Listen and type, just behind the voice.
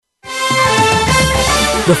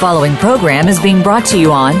The following program is being brought to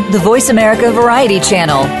you on the Voice America Variety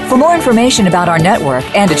Channel. For more information about our network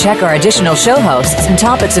and to check our additional show hosts and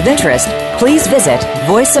topics of interest, please visit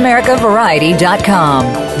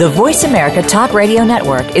voiceamericavariety.com. The Voice America Talk Radio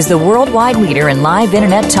Network is the worldwide leader in live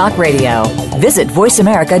Internet talk radio. Visit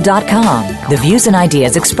voiceamerica.com. The views and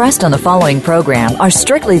ideas expressed on the following program are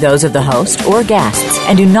strictly those of the host or guests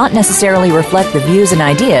and do not necessarily reflect the views and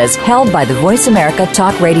ideas held by the Voice America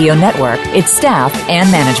Talk Radio Network, its staff, and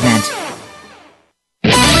management.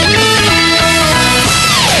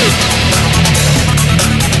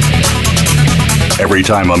 Every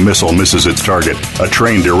time a missile misses its target, a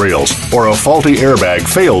train derails, or a faulty airbag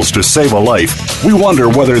fails to save a life, we wonder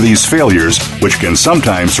whether these failures, which can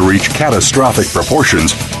sometimes reach catastrophic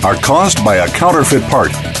proportions, are caused by a counterfeit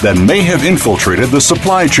part that may have infiltrated the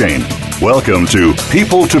supply chain. Welcome to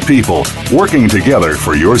People, working together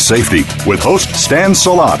for your safety with host Stan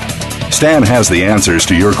Salat. Stan has the answers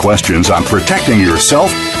to your questions on protecting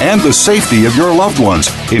yourself and the safety of your loved ones,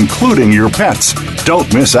 including your pets.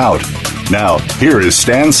 Don't miss out. Now, here is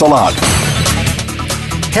Stan Salat.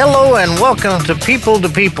 Hello and welcome to People,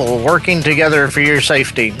 working together for your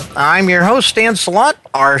safety. I'm your host, Stan Salat.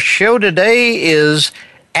 Our show today is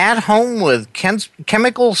At Home with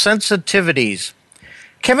Chemical Sensitivities.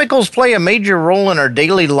 Chemicals play a major role in our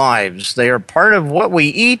daily lives. They are part of what we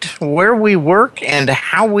eat, where we work, and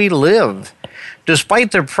how we live.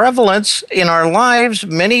 Despite their prevalence in our lives,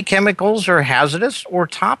 many chemicals are hazardous or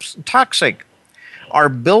toxic. Our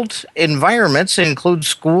built environments include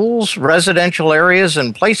schools, residential areas,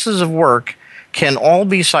 and places of work can all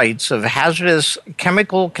be sites of hazardous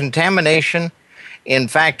chemical contamination. In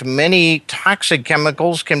fact, many toxic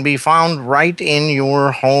chemicals can be found right in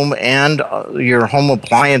your home and your home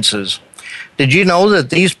appliances. Did you know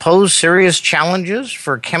that these pose serious challenges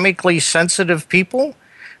for chemically sensitive people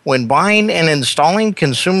when buying and installing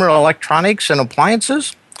consumer electronics and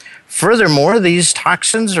appliances? Furthermore, these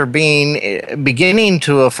toxins are beginning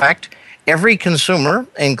to affect every consumer,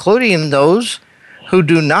 including those who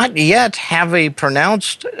do not yet have a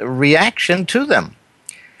pronounced reaction to them.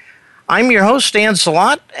 I'm your host, Stan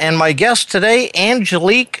Salat, and my guest today,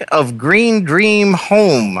 Angelique of Green Dream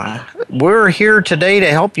Home. We're here today to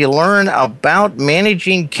help you learn about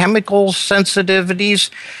managing chemical sensitivities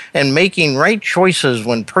and making right choices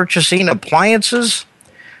when purchasing appliances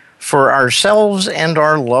for ourselves and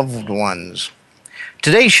our loved ones.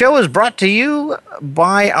 Today's show is brought to you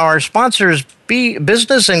by our sponsors,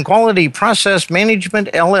 Business and Quality Process Management,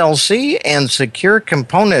 LLC, and Secure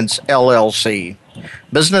Components, LLC.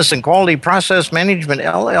 Business and Quality Process Management,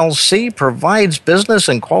 LLC provides business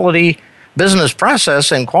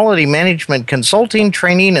process and quality management consulting,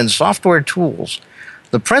 training, and software tools.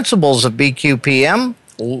 The principals of BQPM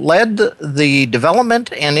led the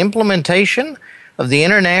development and implementation of the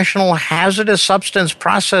International Hazardous Substance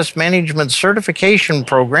Process Management Certification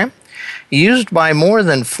Program, used by more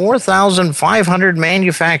than 4,500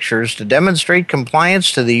 manufacturers to demonstrate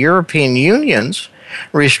compliance to the European Union's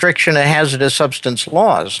restriction of hazardous substance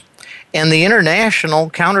laws, and the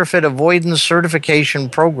International Counterfeit Avoidance Certification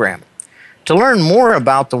Program. To learn more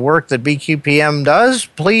about the work that BQPM does,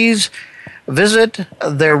 please visit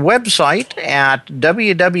their website at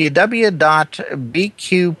www.bqpm.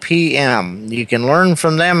 You can learn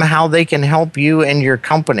from them how they can help you and your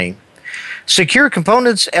company. Secure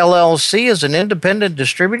Components, LLC is an independent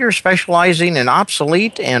distributor specializing in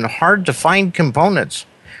obsolete and hard-to-find components.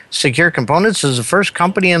 Secure Components is the first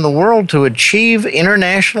company in the world to achieve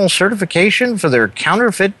international certification for their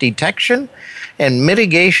counterfeit detection and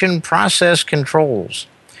mitigation process controls.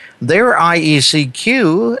 Their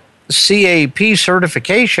IECQ CAP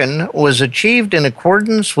certification was achieved in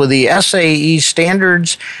accordance with the SAE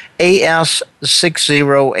standards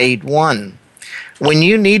AS6081. When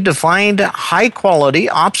you need to find high-quality,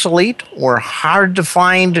 obsolete, or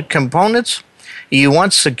hard-to-find components, you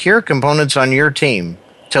want Secure Components on your team.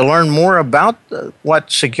 To learn more about what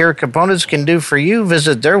Secure Components can do for you,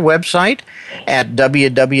 visit their website at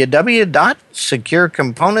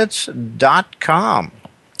www.securecomponents.com.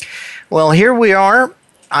 Well, here we are.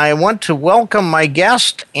 I want to welcome my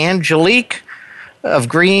guest, Angelique of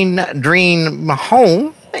Green Dream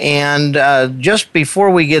Home. And just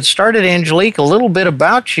before we get started, Angelique, a little bit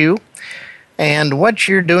about you and what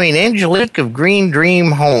you're doing. Angelique of Green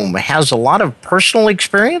Dream Home has a lot of personal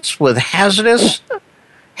experience with hazards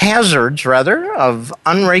of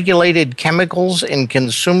unregulated chemicals in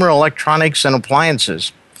consumer electronics and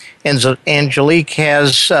appliances. And Angelique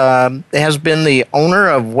has been the owner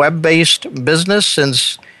of her web-based business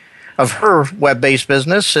since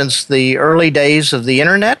the early days of the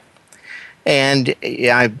internet. And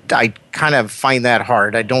I kind of find that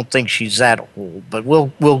hard. I don't think she's that old, but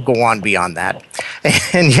we'll go on beyond that.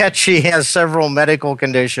 And yet she has several medical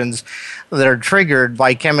conditions that are triggered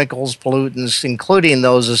by chemicals, pollutants, including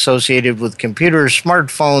those associated with computers,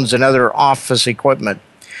 smartphones, and other office equipment.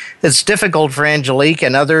 It's difficult for Angelique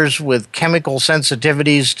and others with chemical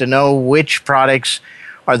sensitivities to know which products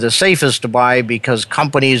are the safest to buy because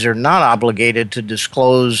companies are not obligated to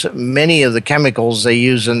disclose many of the chemicals they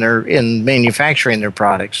use in manufacturing their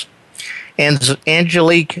products. And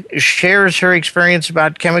Angelique shares her experience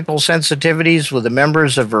about chemical sensitivities with the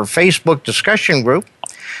members of her Facebook discussion group,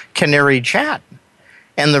 Canary Chat,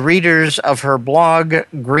 and the readers of her blog,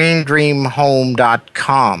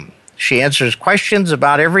 greendreamhome.com. She answers questions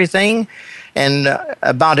about everything and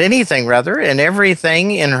everything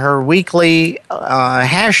in her weekly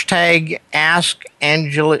hashtag Ask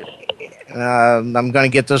Angelique. I'm going to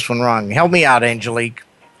get this one wrong. Help me out, Angelique.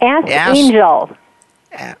 Ask Angel.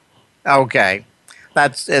 Okay.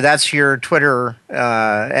 That's your Twitter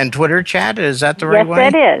and Twitter chat? Is that the right way?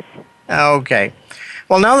 Yes, that is. Okay.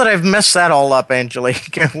 Well, now that I've messed that all up,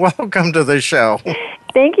 Angelique, welcome to the show.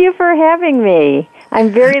 Thank you for having me. I'm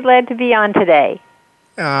very glad to be on today.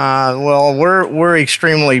 Well, we're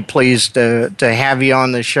extremely pleased to have you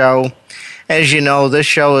on the show. As you know, this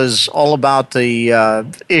show is all about the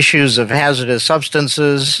issues of hazardous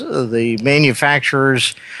substances, the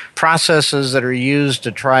manufacturers' processes that are used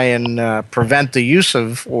to try and prevent the use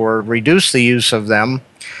of or reduce the use of them,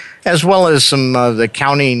 as well as some of the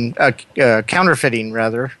counterfeiting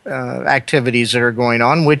activities that are going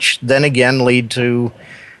on, which then again lead to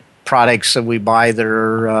products that we buy that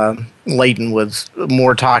are laden with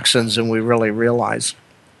more toxins than we really realize.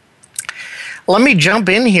 Let me jump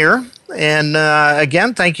in here. And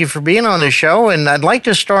again, thank you for being on the show. And I'd like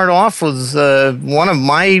to start off with one of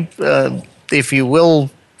my, if you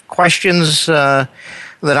will, questions that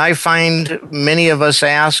I find many of us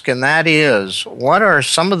ask, and that is, what are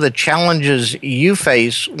some of the challenges you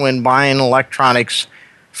face when buying electronics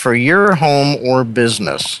for your home or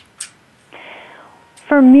business?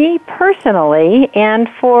 For me personally, and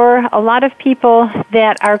for a lot of people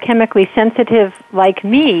that are chemically sensitive like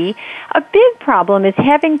me, a big problem is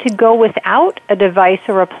having to go without a device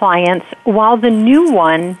or appliance while the new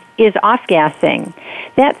one is off-gassing.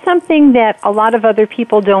 That's something that a lot of other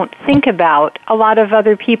people don't think about. A lot of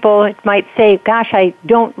other people might say, gosh, I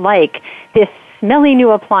don't like this smelly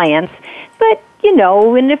new appliance, but, you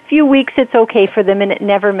know, in a few weeks it's okay for them and it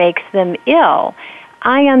never makes them ill.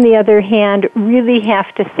 I, on the other hand, really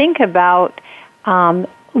have to think about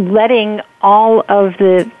letting all of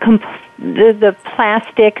the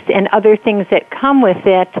plastics and other things that come with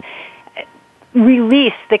it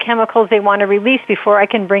release the chemicals they want to release before I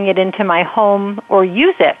can bring it into my home or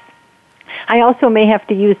use it. I also may have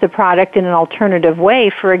to use the product in an alternative way,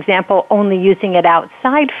 for example, only using it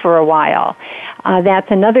outside for a while. That's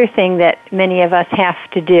another thing that many of us have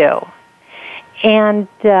to do. And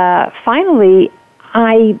finally,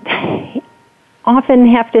 I often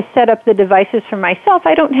have to set up the devices for myself.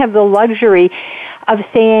 I don't have the luxury of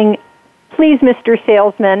saying, please, Mr.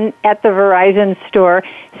 Salesman at the Verizon store,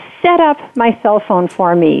 set up my cell phone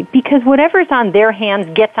for me, because whatever's on their hands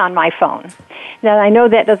gets on my phone. Now, I know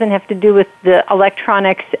that doesn't have to do with the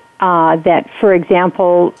electronics that, for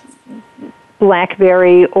example,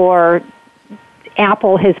 BlackBerry or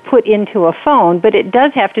Apple has put into a phone, but it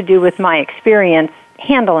does have to do with my experience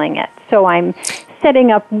handling it. So I'm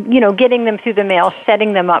setting up, getting them through the mail,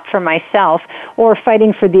 setting them up for myself, or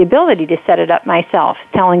fighting for the ability to set it up myself,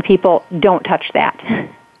 telling people, don't touch that.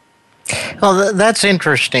 Well, that's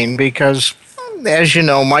interesting because, as you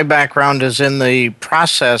know, my background is in the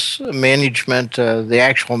process management, the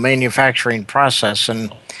actual manufacturing process.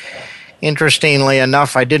 And interestingly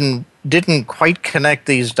enough, I didn't quite connect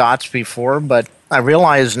these dots before, but I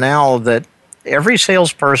realize now that every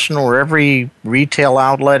salesperson or every retail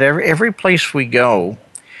outlet, every place we go,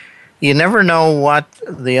 you never know what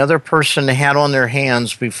the other person had on their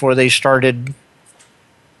hands before they started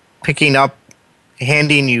picking up,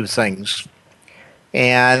 handing you things.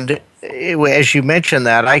 And as you mentioned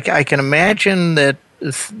that, I can imagine that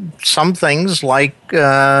some things like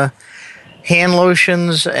hand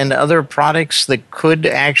lotions and other products that could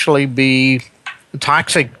actually be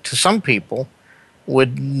toxic to some people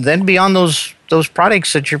would then be on those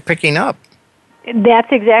products that you're picking up.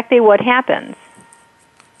 That's exactly what happens.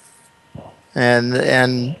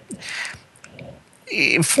 And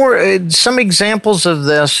for some examples of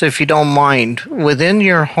this, if you don't mind, within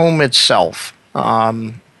your home itself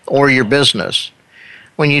or your business,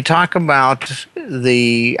 when you talk about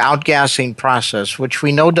the outgassing process, which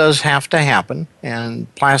we know does have to happen,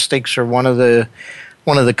 and plastics are one of the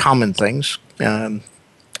common things,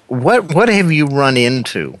 what have you run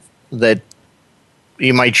into that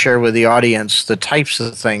you might share with the audience, the types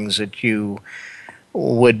of things that you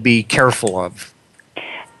would be careful of?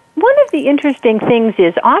 One of the interesting things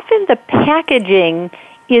is often the packaging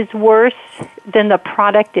is worse than the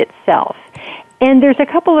product itself. And there's a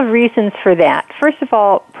couple of reasons for that. First of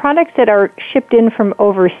all, products that are shipped in from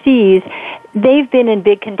overseas, they've been in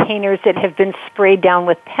big containers that have been sprayed down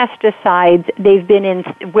with pesticides. They've been in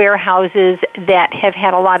warehouses that have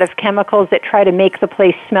had a lot of chemicals that try to make the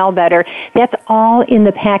place smell better. That's all in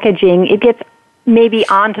the packaging. It gets maybe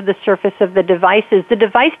onto the surface of the devices. The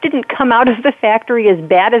device didn't come out of the factory as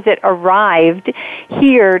bad as it arrived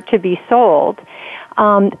here to be sold.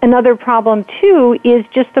 Another problem, too, is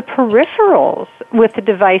just the peripherals with the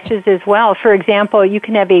devices as well. For example, you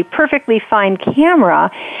can have a perfectly fine camera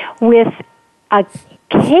with a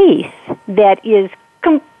case that is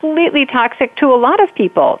completely toxic to a lot of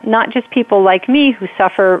people, not just people like me who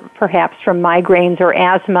suffer perhaps from migraines or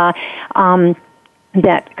asthma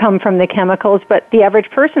that come from the chemicals, but the average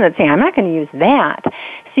person that's saying, I'm not going to use that.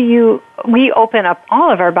 So we open up all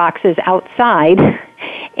of our boxes outside,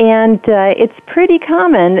 and it's pretty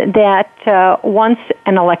common that once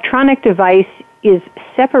an electronic device is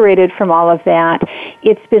separated from all of that,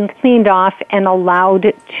 it's been cleaned off and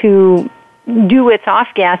allowed to do its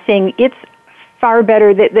off-gassing. It's far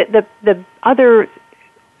better. The other,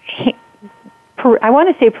 I want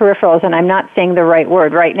to say peripherals, and I'm not saying the right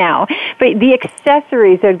word right now, but the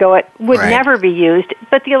accessories that go it would never be used,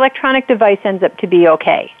 but the electronic device ends up to be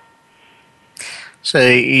okay. So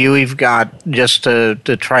you've got, just to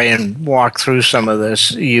try and walk through some of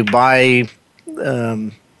this, you buy,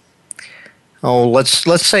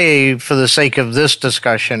 let's say for the sake of this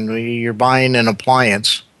discussion, you're buying an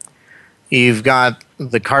appliance. You've got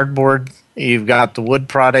the cardboard, you've got the wood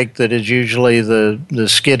product that is usually the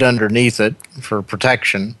skid underneath it for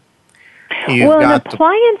protection. An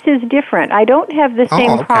appliance is different. I don't have the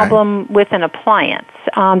same problem with an appliance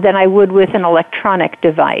than I would with an electronic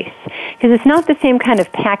device, because it's not the same kind of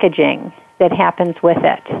packaging that happens with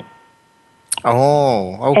it.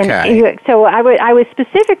 Oh, okay. And so I was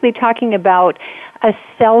specifically talking about a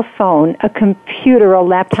cell phone, a computer, a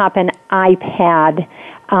laptop, an iPad.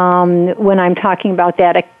 When I'm talking about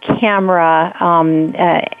that, a camera,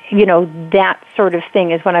 that sort of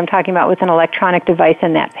thing is what I'm talking about with an electronic device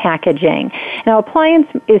and that packaging. Now, appliance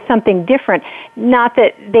is something different. Not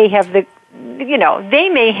that they have they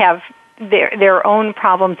may have their own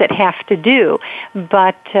problems that have to do,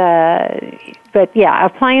 but yeah,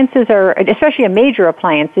 appliances are, especially a major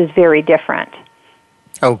appliance, is very different.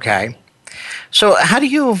 Okay. So how do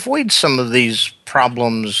you avoid some of these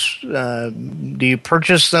problems? Do you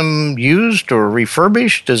purchase them used or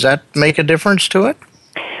refurbished? Does that make a difference to it?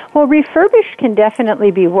 Well, refurbished can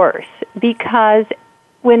definitely be worse, because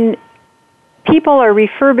when people are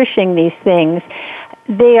refurbishing these things,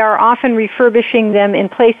 they are often refurbishing them in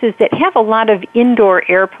places that have a lot of indoor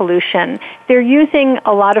air pollution. They're using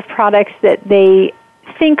a lot of products that they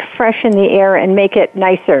think freshen the air and make it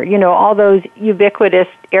nicer. All those ubiquitous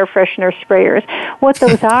air freshener sprayers. What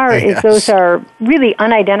those are is those are really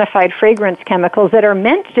unidentified fragrance chemicals that are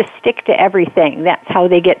meant to stick to everything. That's how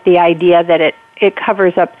they get the idea that it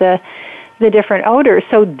covers up the different odors.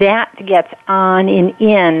 So that gets on and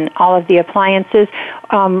in all of the appliances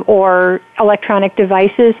or electronic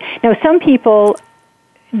devices. Now, some people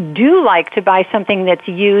do like to buy something that's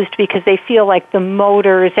used because they feel like the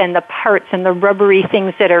motors and the parts and the rubbery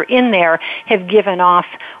things that are in there have given off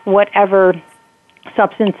whatever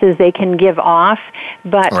substances they can give off.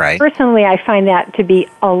 But personally, I find that to be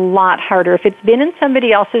a lot harder. If it's been in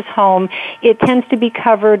somebody else's home, it tends to be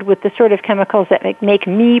covered with the sort of chemicals that make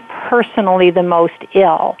me personally the most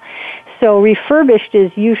ill. So refurbished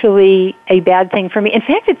is usually a bad thing for me. In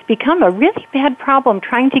fact, it's become a really bad problem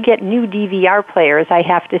trying to get new DVR players, I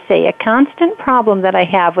have to say. A constant problem that I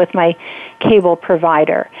have with my cable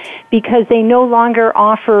provider, because they no longer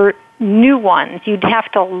offer new ones. You'd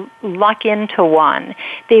have to luck into one.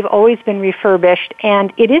 They've always been refurbished,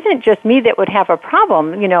 and it isn't just me that would have a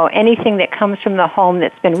problem. Anything that comes from the home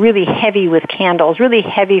that's been really heavy with candles, really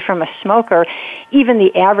heavy from a smoker, even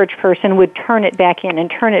the average person would turn it back in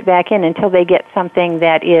until they get something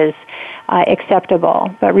that is acceptable.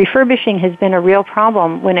 But refurbishing has been a real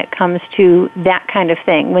problem when it comes to that kind of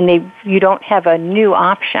thing, when you don't have a new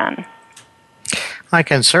option. I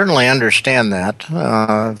can certainly understand that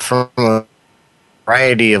from a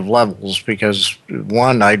variety of levels, because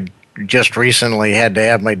one, I'd just recently had to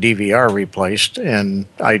have my DVR replaced, and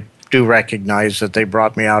I do recognize that they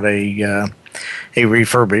brought me out a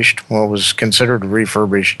refurbished, what was considered a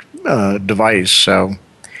refurbished device. So,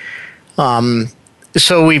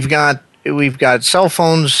 so we've got cell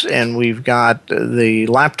phones, and we've got the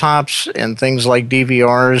laptops and things like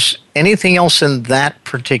DVRs. Anything else in that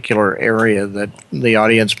particular area that the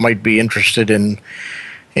audience might be interested in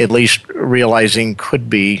at least realizing could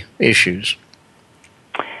be issues?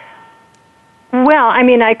 Well, I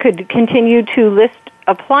mean, I could continue to list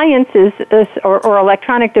appliances or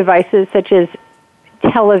electronic devices such as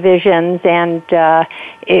televisions, and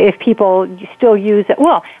if people still use it,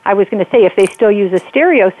 well, I was going to say if they still use a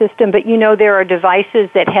stereo system, but there are devices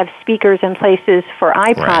that have speakers in places for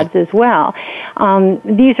iPods as well.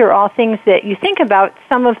 These are all things that you think about.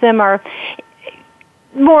 Some of them are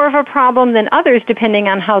more of a problem than others, depending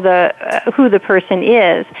on how who the person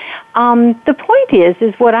is. The point is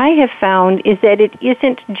what I have found is that it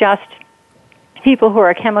isn't just people who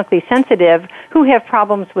are chemically sensitive who have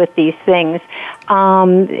problems with these things.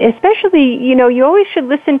 Especially, you always should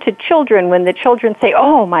listen to children when the children say,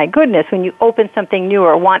 "Oh my goodness," when you open something new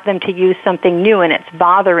or want them to use something new and it's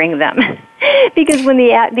bothering them. Because when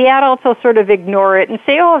the adults will sort of ignore it and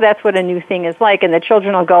say, "Oh, that's what a new thing is like," and the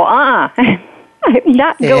children will go, I'm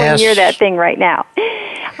not going near that thing right now.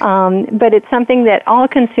 But it's something that all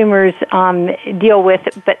consumers deal with,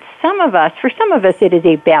 but for some of us, it is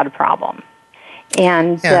a bad problem.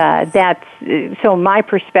 And that's so. My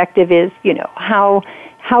perspective is, how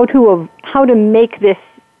to make this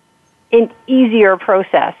an easier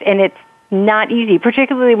process, and it's not easy,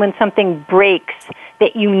 particularly when something breaks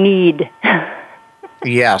that you need.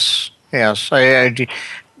 Yes.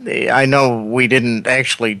 I know we didn't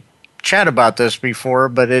actually chat about this before,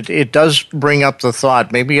 but it does bring up the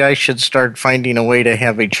thought, maybe I should start finding a way to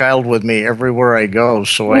have a child with me everywhere I go,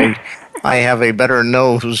 so I have a better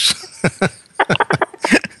nose.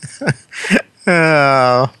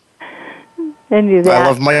 And do that. I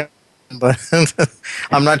love my, but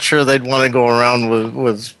I'm not sure they'd want to go around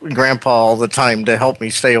with Grandpa all the time to help me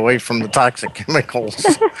stay away from the toxic chemicals.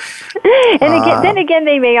 And then again,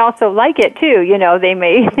 they may also like it too. They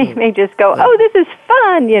may just go, "Oh, this is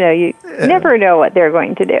fun." You never know what they're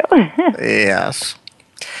going to do. Yes.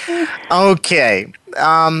 Okay.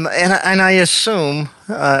 And I assume,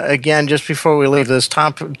 again, just before we leave this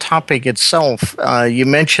topic itself, you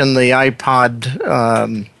mentioned the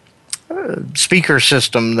iPod speaker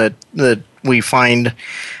system that we find.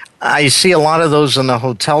 I see a lot of those in the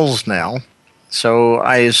hotels now. So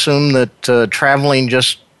I assume that traveling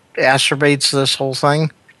just exacerbates this whole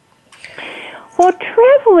thing? Well,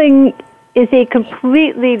 traveling is a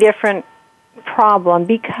completely different problem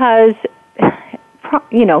because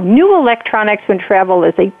new electronics when travel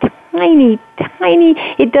is a tiny,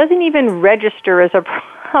 it doesn't even register as a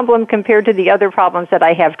problem compared to the other problems that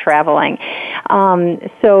I have traveling.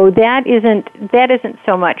 So that isn't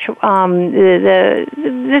so much. The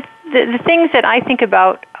things that I think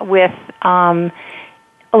about with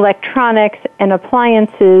electronics and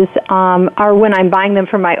appliances are when I'm buying them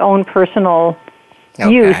for my own personal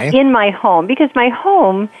use in my home, because my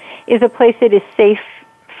home is a place that is safe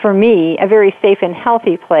for me, a very safe and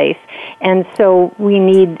healthy place, and so we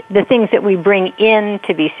need the things that we bring in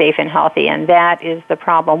to be safe and healthy, and that is the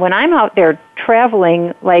problem. When I'm out there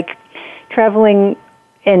traveling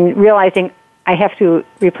and realizing I have to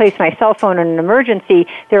replace my cell phone in an emergency,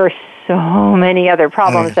 there are so many other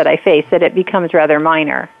problems that I face that it becomes rather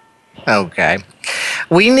minor. Okay.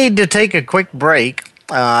 We need to take a quick break.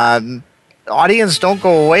 Audience, don't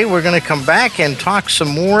go away. We're going to come back and talk some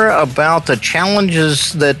more about the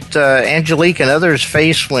challenges that Angelique and others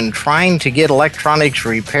face when trying to get electronics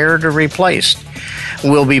repaired or replaced.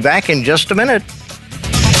 We'll be back in just a minute.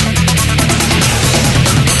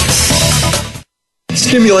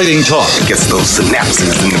 Stimulating talk gets those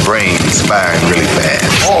synapses in the brain firing really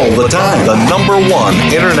fast. All the time. The #1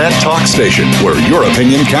 Internet talk station where your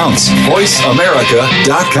opinion counts.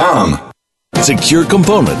 VoiceAmerica.com. Secure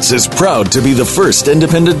Components is proud to be the first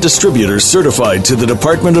independent distributor certified to the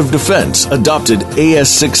Department of Defense adopted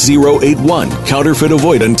AS6081 counterfeit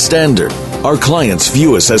avoidance standard. Our clients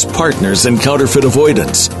view us as partners in counterfeit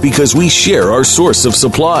avoidance because we share our source of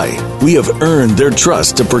supply. We have earned their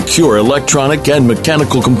trust to procure electronic and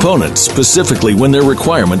mechanical components specifically when their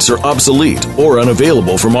requirements are obsolete or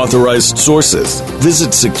unavailable from authorized sources.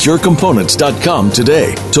 Visit securecomponents.com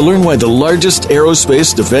today to learn why the largest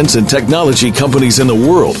aerospace, defense, and technology companies in the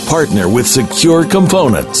world partner with Secure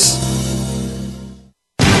Components.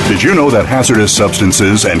 Did you know that hazardous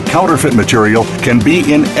substances and counterfeit material can be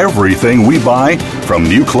in everything we buy? From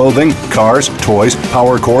new clothing, cars, toys,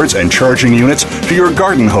 power cords, and charging units to your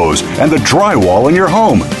garden hose and the drywall in your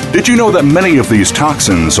home. Did you know that many of these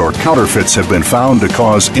toxins or counterfeits have been found to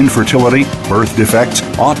cause infertility, birth defects,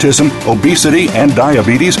 autism, obesity, and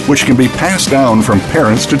diabetes, which can be passed down from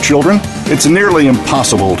parents to children? It's nearly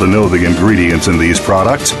impossible to know the ingredients in these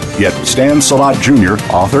products, yet Stan Salat Jr.,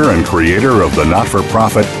 author and creator of the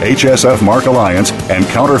not-for-profit HSF Mark Alliance and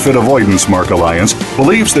Counterfeit Avoidance Mark Alliance,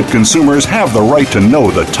 believes that consumers have the right to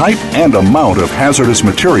know the type and amount of hazardous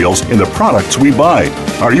materials in the products we buy.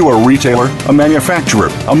 Are you a retailer, a manufacturer,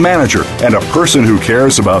 a manager, and a person who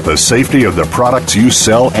cares about the safety of the products you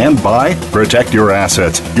sell and buy? Protect your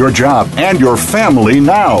assets, your job, and your family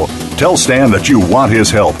now. Tell Stan that you want his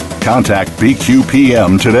help. Contact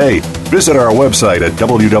BQPM today. Visit our website at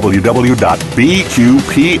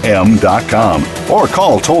www.bqpm.com or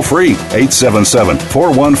call toll-free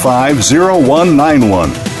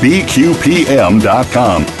 877-415-0191.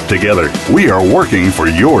 bqpm.com. Together, we are working for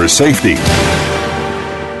your safety.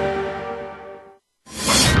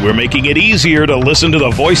 We're making it easier to listen to the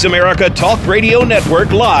Voice America Talk Radio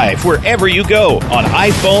Network live wherever you go on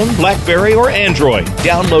iPhone, BlackBerry, or Android.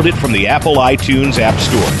 Download it from the Apple iTunes App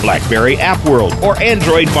Store, BlackBerry App World, or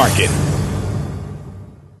Android Market.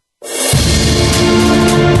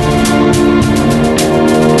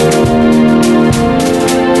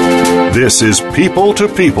 This is People to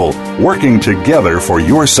People, working together for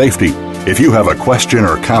your safety. If you have a question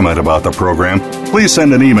or comment about the program, please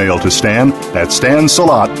send an email to Stan at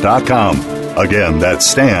stansalat.com. Again, that's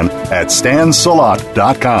Stan at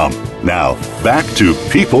stansalat.com. Now, back to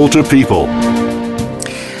People,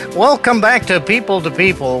 Welcome back to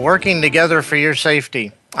People, working together for your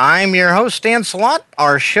safety. I'm your host, Stan Salat.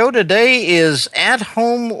 Our show today is At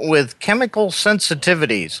Home with Chemical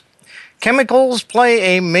Sensitivities. Chemicals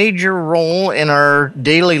play a major role in our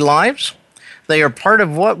daily lives. They are part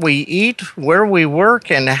of what we eat, where we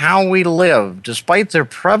work, and how we live. Despite their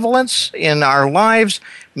prevalence in our lives,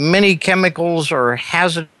 many chemicals are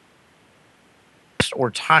hazardous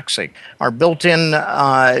or toxic. Our built-in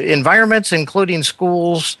environments, including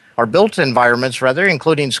schools,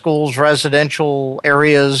 including schools, residential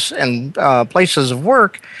areas, and places of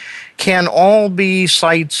work, can all be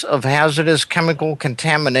sites of hazardous chemical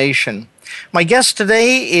contamination. My guest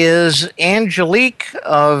today is Angelique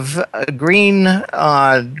of Green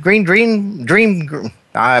Dream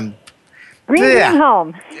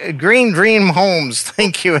Homes.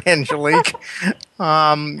 Thank you, Angelique.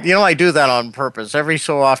 I do that on purpose. Every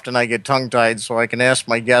so often I get tongue-tied so I can ask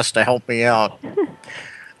my guest to help me out.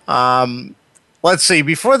 Let's see.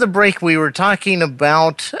 Before the break, we were talking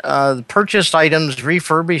about purchased items,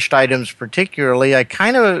 refurbished items particularly. I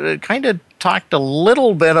kind of talked a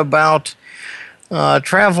little bit about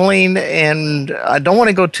traveling, and I don't want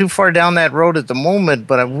to go too far down that road at the moment,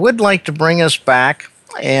 but I would like to bring us back.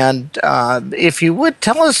 And if you would,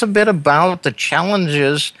 tell us a bit about the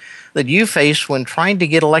challenges that you face when trying to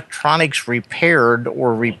get electronics repaired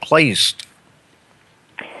or replaced.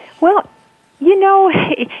 Well, you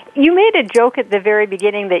made a joke at the very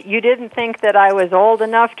beginning that you didn't think that I was old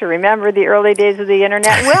enough to remember the early days of the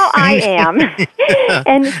Internet. Well, I am.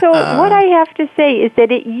 And so what I have to say is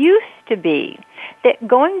that it used to be that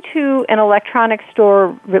going to an electronics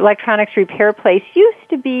store, electronics repair place, used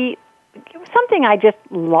to be something I just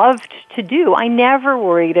loved to do. I never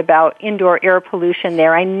worried about indoor air pollution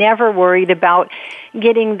there. I never worried about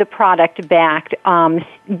getting the product back,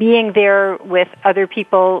 being there with other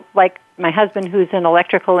people like my husband, who's an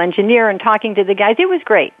electrical engineer, and talking to the guys. It was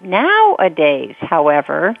great. Nowadays,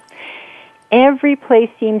 however, every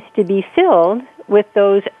place seems to be filled with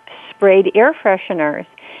those sprayed air fresheners.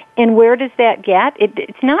 And where does that get?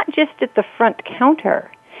 It's not just at the front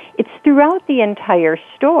counter. It's throughout the entire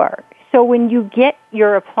store. So when you get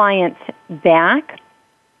your appliance back,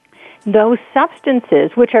 those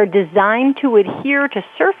substances, which are designed to adhere to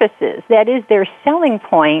surfaces, that is their selling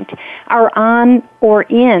point, are on or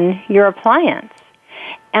in your appliance.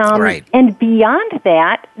 Right. And beyond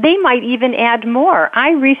that, they might even add more.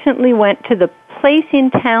 I recently went to the place in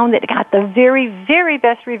town that got the very, very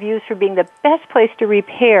best reviews for being the best place to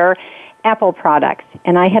repair Apple products.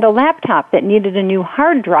 And I had a laptop that needed a new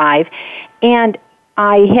hard drive, and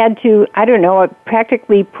I had to,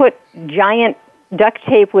 practically put giant duct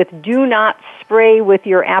tape with "do not spray with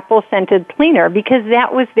your Apple scented cleaner," because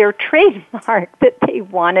that was their trademark, that they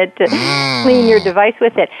wanted to clean your device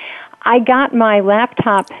with it. I got my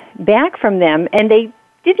laptop back from them, and they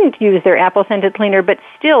didn't use their Apple scented cleaner, but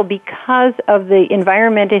still, because of the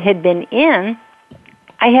environment it had been in,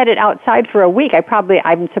 I had it outside for a week.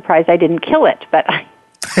 I'm surprised I didn't kill it, but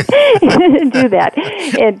do that.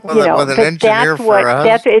 And with an engineer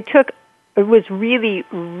it was really,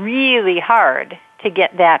 really hard to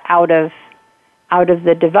get that out of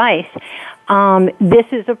the device. This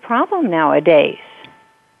is a problem nowadays.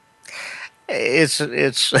 It's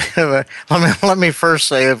let me first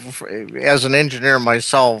say, as an engineer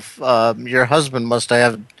myself, your husband must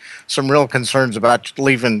have some real concerns about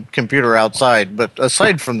leaving computer outside. But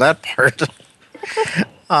aside from that part,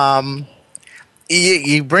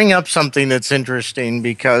 you bring up something that's interesting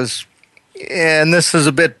because, and this is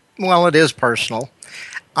it is personal.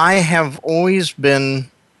 I have always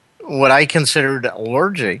been what I considered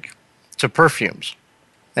allergic to perfumes.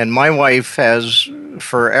 And my wife has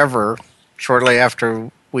forever, shortly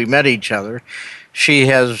after we met each other, she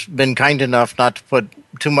has been kind enough not to put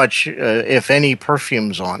too much, if any,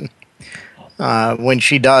 perfumes on. When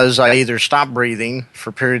she does, I either stop breathing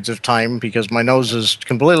for periods of time because my nose is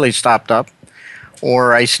completely stopped up,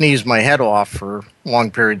 or I sneeze my head off for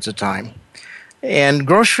long periods of time. And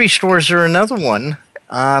grocery stores are another one.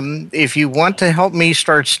 If you want to help me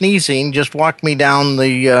start sneezing, just walk me down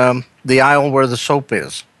the aisle where the soap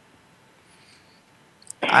is.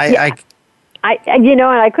 And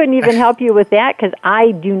I couldn't even help you with that because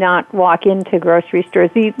I do not walk into grocery stores.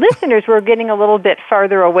 The listeners were getting a little bit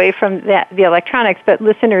farther away from the electronics, but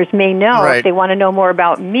listeners may know, if they want to know more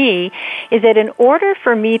about me, is that in order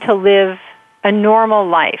for me to live a normal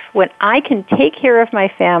life, when I can take care of my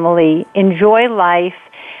family, enjoy life,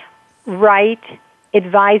 write,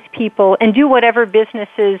 advise people, and do whatever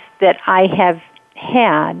businesses that I have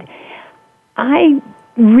had, I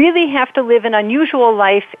really have to live an unusual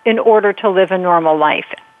life in order to live a normal life.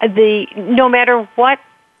 No matter what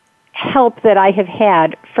help that I have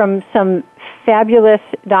had from some fabulous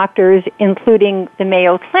doctors, including the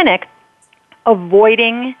Mayo Clinic,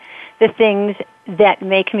 avoiding the things that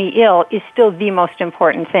make me ill is still the most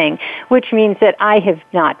important thing, which means that I have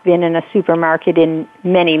not been in a supermarket in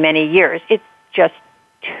many, many years. It's just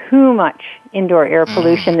too much indoor air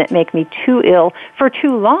pollution that make me too ill for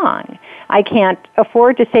too long. I can't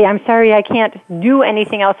afford to say, I'm sorry, I can't do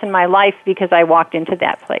anything else in my life because I walked into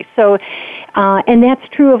that place. So, and that's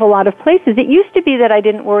true of a lot of places. It used to be that I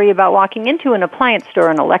didn't worry about walking into an appliance store,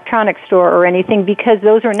 an electronics store, or anything because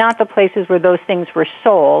those are not the places where those things were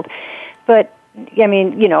sold. But,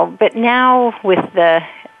 but now with the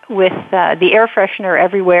air freshener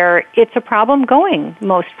everywhere, it's a problem going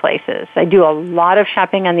most places. I do a lot of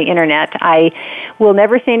shopping on the internet. I will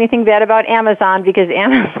never say anything bad about Amazon because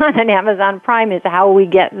Amazon and Amazon Prime is how we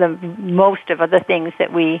get the most of the things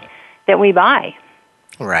that we buy.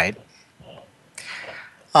 Right.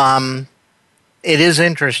 It is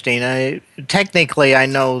interesting. Technically, I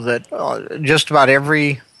know that just about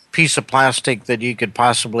every piece of plastic that you could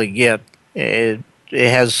possibly get, it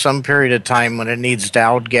has some period of time when it needs to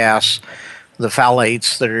outgas the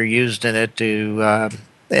phthalates that are used in it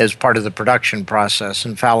as part of the production process.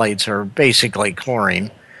 And phthalates are basically chlorine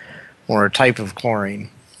or a type of chlorine.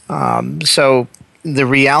 So the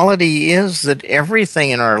reality is that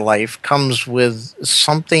everything in our life comes with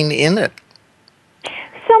something in it.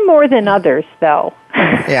 Some more than others, though.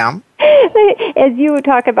 Yeah. As you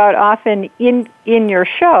talk about often in your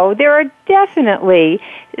show, there are definitely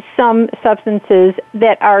some substances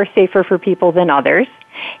that are safer for people than others.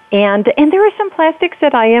 And there are some plastics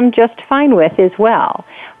that I am just fine with as well.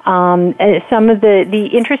 Some of the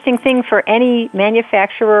interesting thing for any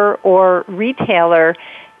manufacturer or retailer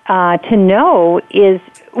to know is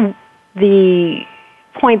the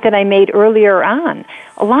point that I made earlier on.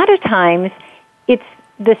 A lot of times it's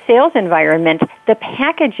the sales environment, the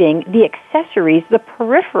packaging, the accessories, the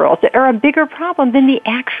peripherals that are a bigger problem than the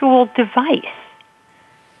actual device.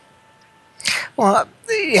 Well,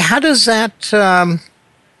 how does that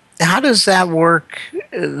work?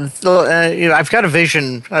 I've got a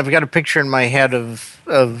vision. I've got a picture in my head of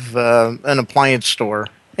an appliance store.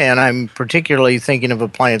 And I'm particularly thinking of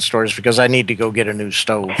appliance stores because I need to go get a new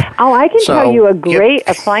stove. Oh, I can tell you a great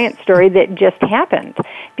appliance story that just happened.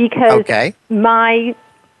 Because my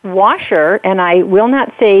washer, and I will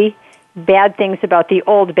not say bad things about the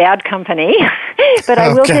old bad company, but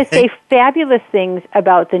I will just say fabulous things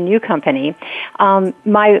about the new company.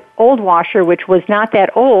 My old washer, which was not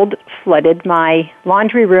that old, flooded my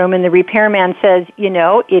laundry room, and the repairman says,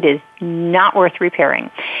 it is not worth repairing.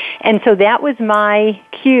 And so that was my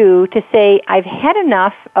cue to say, I've had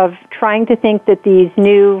enough of trying to think that these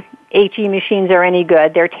new HE machines are any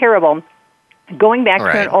good. They're terrible. Going back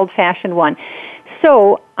to an old-fashioned one.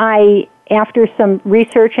 So I, after some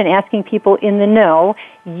research and asking people in the know,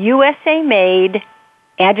 USA-made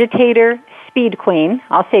agitator Speed Queen.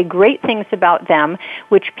 I'll say great things about them,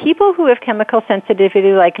 which people who have chemical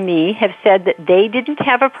sensitivity like me have said that they didn't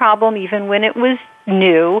have a problem even when it was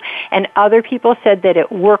new, and other people said that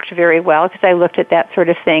it worked very well because I looked at that sort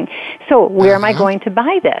of thing. So where am I going to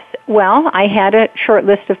buy this? Well, I had a short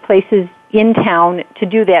list of places in town to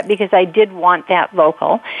do that because I did want that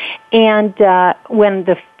local. And when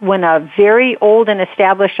a very old and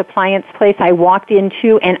established appliance place I walked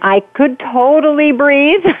into, and I could totally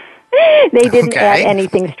breathe. They didn't add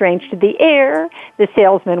anything strange to the air. The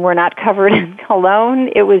salesmen were not covered in cologne.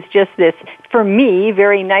 It was just this, for me,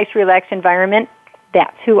 very nice, relaxed environment.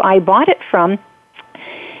 That's who I bought it from.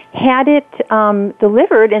 Had it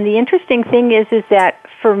delivered, and the interesting thing is that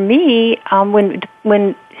for me,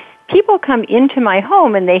 when people come into my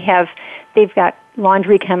home and they've got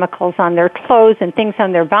laundry chemicals on their clothes and things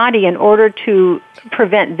on their body, in order to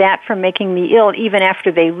prevent that from making me ill even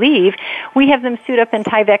after they leave, we have them suit up in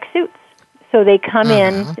Tyvek suits. So they come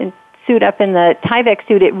in and suit up in the Tyvek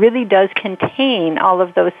suit. It really does contain all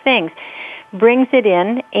of those things. Brings it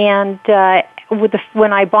in, and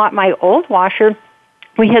when I bought my old washer,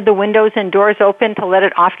 we had the windows and doors open to let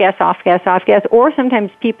it off gas, or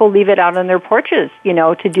sometimes people leave it out on their porches,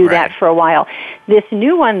 to do that for a while. This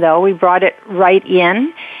new one, though, we brought it right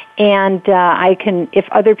in, and if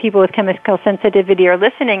other people with chemical sensitivity are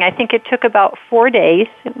listening, I think it took about 4 days.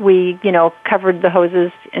 We, covered the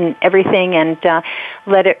hoses and everything and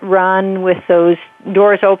let it run with those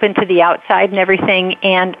doors open to the outside and everything.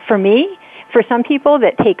 And for me, for some people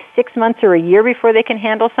that takes 6 months or a year before they can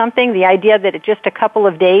handle something, the idea that it's just a couple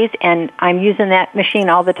of days and I'm using that machine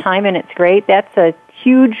all the time and it's great, that's a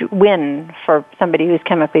huge win for somebody who's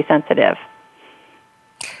chemically sensitive.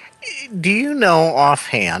 Do you know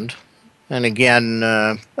offhand, and again,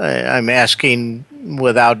 I'm asking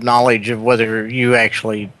without knowledge of whether you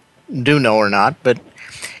actually do know or not, but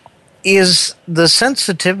is the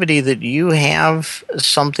sensitivity that you have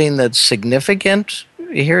something that's significant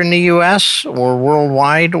here in the U.S. or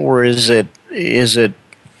worldwide, or is it?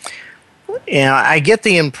 I get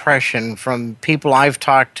the impression from people I've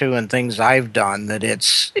talked to and things I've done that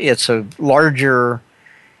it's a larger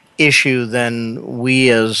issue than we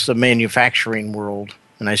as the manufacturing world.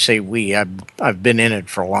 And I say we. I've been in it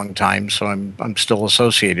for a long time, so I'm still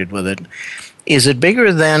associated with it. Is it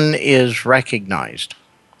bigger than is recognized,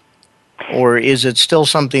 or is it still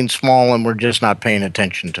something small and we're just not paying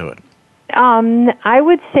attention to it? I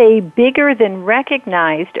would say bigger than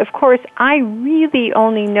recognized. Of course, I really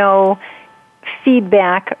only know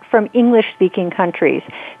feedback from English-speaking countries.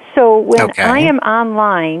 So when I am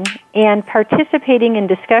online and participating in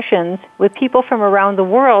discussions with people from around the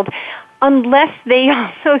world, unless they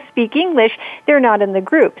also speak English, they're not in the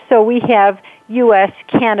group. So we have U.S.,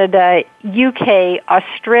 Canada, UK,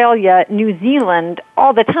 Australia, New Zealand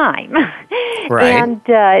all the time. Right. And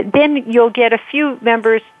then you'll get a few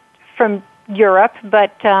members from Europe,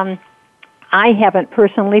 but I haven't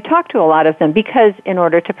personally talked to a lot of them because in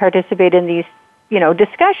order to participate in these,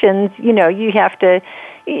 discussions, you have to,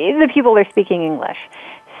 the people are speaking English.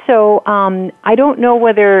 So I don't know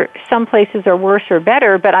whether some places are worse or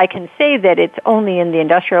better, but I can say that it's only in the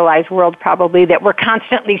industrialized world probably that we're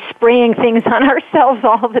constantly spraying things on ourselves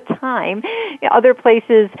all the time. Other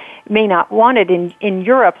places may not want it. In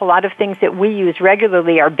Europe, a lot of things that we use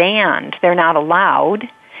regularly are banned. They're not allowed.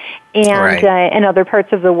 And in other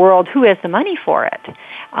parts of the world, who has the money for it?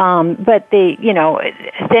 But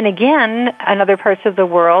then again, in other parts of the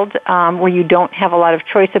world where you don't have a lot of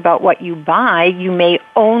choice about what you buy, you may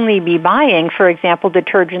only be buying, for example,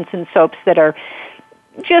 detergents and soaps that are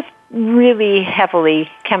just really heavily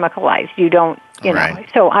chemicalized. You don't, know.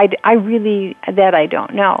 So I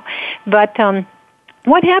don't know. But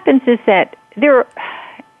what happens is that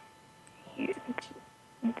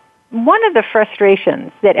one of the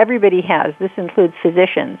frustrations that everybody has, this includes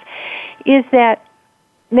physicians, is that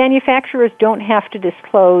manufacturers don't have to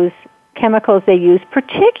disclose chemicals they use,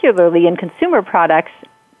 particularly in consumer products,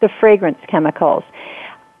 the fragrance chemicals.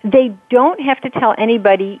 They don't have to tell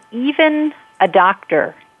anybody, even a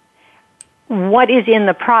doctor, what is in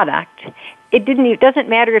the product. It doesn't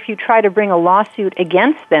matter if you try to bring a lawsuit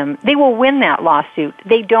against them. They will win that lawsuit.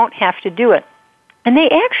 They don't have to do it. And they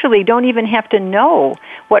actually don't even have to know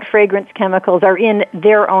what fragrance chemicals are in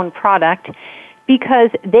their own product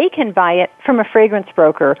because they can buy it from a fragrance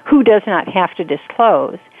broker who does not have to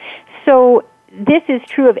disclose. So this is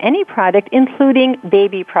true of any product, including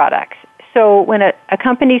baby products. So when a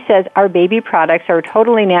company says our baby products are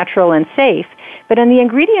totally natural and safe, but on the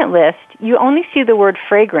ingredient list, you only see the word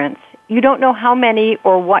fragrance. You don't know how many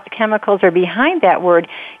or what chemicals are behind that word.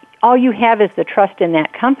 All you have is the trust in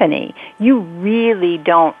that company. You really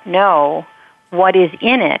don't know what is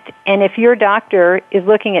in it. And if your doctor is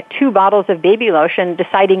looking at 2 bottles of baby lotion,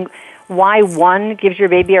 deciding why one gives your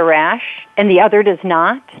baby a rash and the other does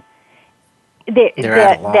not,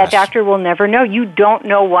 that doctor will never know. You don't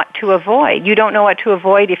know what to avoid. You don't know what to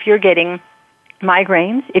avoid if you're getting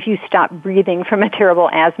migraines, if you stop breathing from a terrible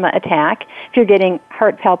asthma attack, if you're getting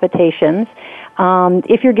heart palpitations,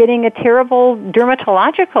 if you're getting a terrible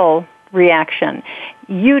dermatological reaction.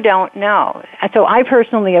 You don't know. So I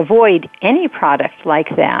personally avoid any product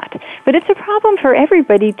like that. But it's a problem for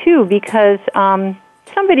everybody, too, because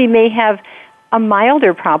somebody may have a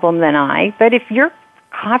milder problem than I, but if you're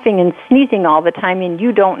coughing and sneezing all the time and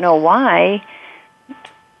you don't know why,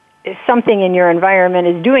 something in your environment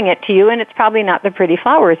is doing it to you, and it's probably not the pretty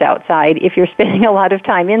flowers outside if you're spending a lot of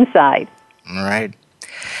time inside. Right.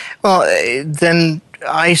 Well, then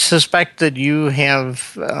I suspect that you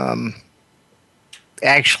have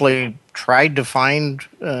actually tried to find,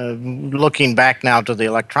 looking back now to the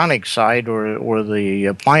electronic side or the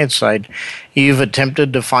appliance side, you've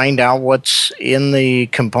attempted to find out what's in the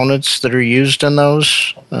components that are used in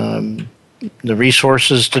those, the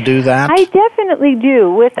resources to do that? I definitely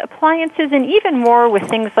do. With appliances and even more with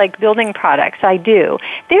things like building products, I do.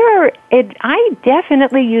 I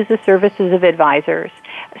definitely use the services of advisors.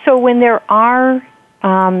 So when there are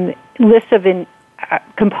lists of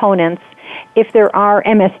components, if there are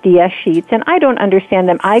MSDS sheets, and I don't understand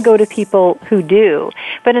them, I go to people who do.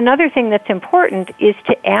 But another thing that's important is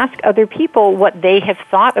to ask other people what they have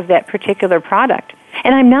thought of that particular product.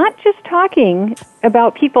 And I'm not just talking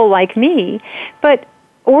about people like me, but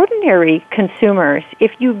ordinary consumers.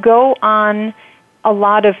 If you go on a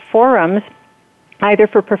lot of forums, either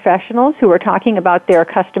for professionals who are talking about their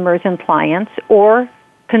customers and clients or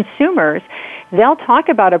consumers, they'll talk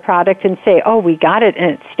about a product and say, oh, we got it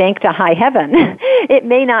and it stank to high heaven. It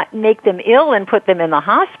may not make them ill and put them in the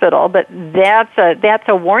hospital, but that's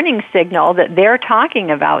a warning signal that they're talking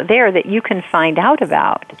about there that you can find out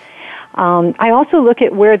about. I also look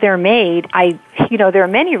at where they're made. There are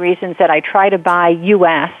many reasons that I try to buy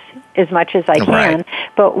U.S. as much as I can, right.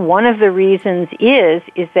 But one of the reasons is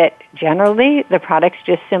that generally the products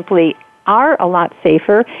just simply are a lot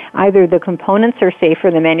safer. Either the components are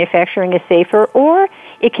safer, the manufacturing is safer, or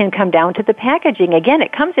it can come down to the packaging. Again,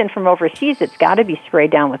 it comes in from overseas, it's got to be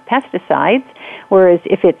sprayed down with pesticides, whereas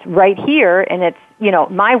if it's right here and it's,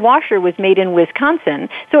 my washer was made in Wisconsin,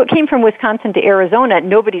 so it came from Wisconsin to Arizona,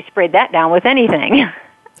 nobody sprayed that down with anything.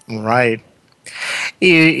 Right.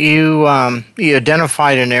 You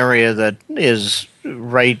identified an area that is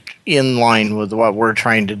right in line with what we're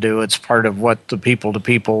trying to do. It's part of what the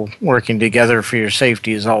people-to-people working together for your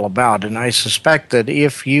safety is all about. And I suspect that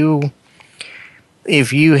if you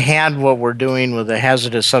had what we're doing with the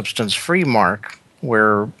hazardous substance free mark,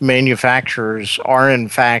 where manufacturers are in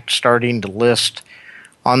fact starting to list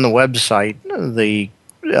on the website the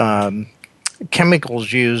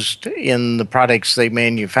chemicals used in the products they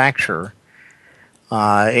manufacture,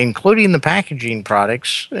 including the packaging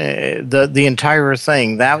products, the entire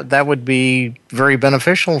thing, that would be very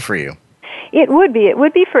beneficial for you. It would be. It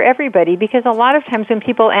would be for everybody, because a lot of times when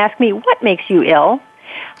people ask me, what makes you ill?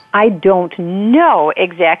 I don't know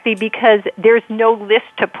exactly, because there's no list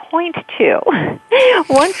to point to.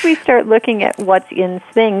 Once we start looking at what's in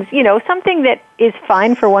things, something that is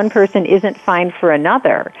fine for one person isn't fine for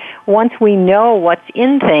another. Once we know what's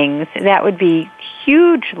in things, that would be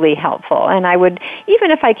hugely helpful. And I would,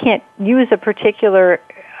 even if I can't use a particular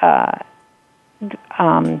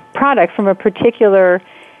product from a particular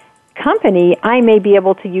company, I may be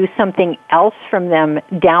able to use something else from them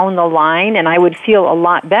down the line, and I would feel a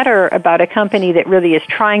lot better about a company that really is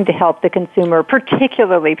trying to help the consumer,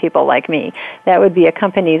 particularly people like me. That would be a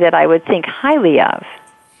company that I would think highly of.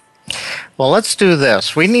 Well, let's do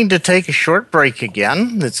this. We need to take a short break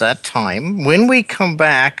again. It's that time. When we come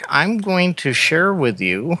back, I'm going to share with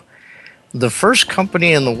you the first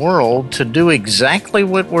company in the world to do exactly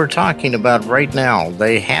what we're talking about right now.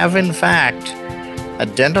 They have, in fact,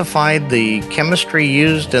 identified the chemistry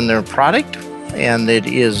used in their product, and it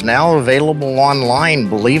is now available online,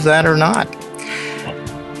 believe that or not.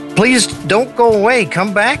 Please don't go away.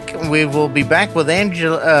 Come back. We will be back with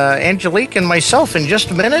Angelique and myself in just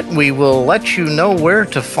a minute. We will let you know where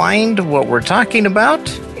to find what we're talking about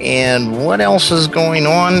and what else is going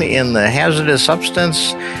on in the hazardous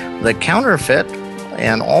substance, the counterfeit,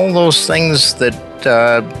 and all those things that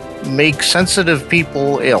make sensitive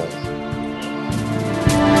people ill.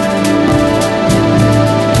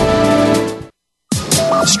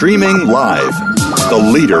 Streaming live, the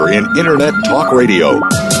leader in Internet Talk Radio,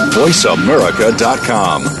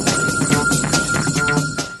 VoiceAmerica.com.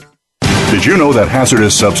 Did you know that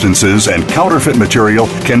hazardous substances and counterfeit material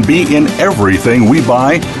can be in everything we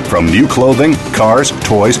buy? From new clothing, cars,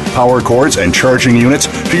 toys, power cords, and charging units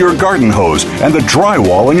to your garden hose and the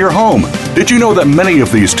drywall in your home. Did you know that many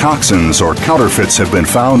of these toxins or counterfeits have been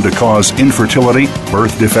found to cause infertility,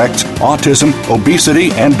 birth defects, autism,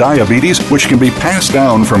 obesity, and diabetes, which can be passed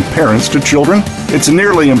down from parents to children? It's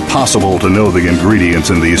nearly impossible to know the ingredients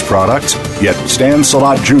in these products. Yet Stan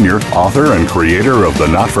Salat Jr., author and creator of the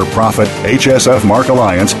not-for-profit HSF Mark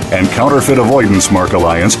Alliance and Counterfeit Avoidance Mark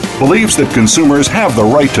Alliance, believes that consumers have the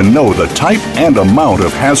right to know the type and amount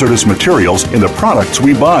of hazardous materials in the products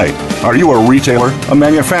we buy. Are you a retailer, a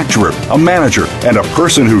manufacturer, a manager, and a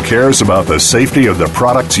person who cares about the safety of the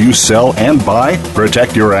products you sell and buy?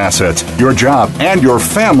 Protect your assets, your job, and your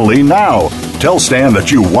family now. Tell Stan that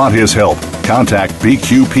you want his help. Contact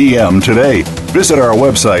BQPM today. Visit our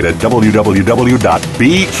website at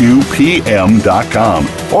www.bqpm.com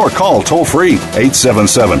or call toll-free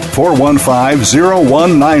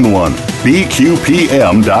 877-415-0191.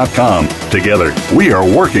 bqpm.com. Together, we are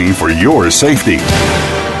working for your safety.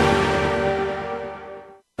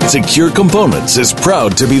 Secure Components is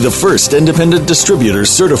proud to be the first independent distributor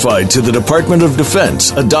certified to the Department of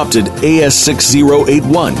Defense adopted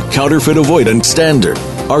AS6081 Counterfeit Avoidance Standard.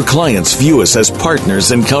 Our clients view us as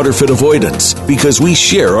partners in counterfeit avoidance because we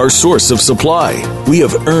share our source of supply. We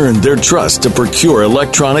have earned their trust to procure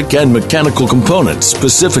electronic and mechanical components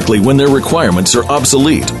specifically when their requirements are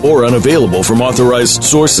obsolete or unavailable from authorized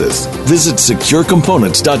sources. Visit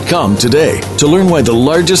securecomponents.com today to learn why the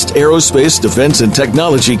largest aerospace, defense, and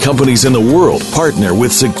technology companies in the world partner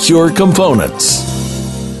with Secure Components.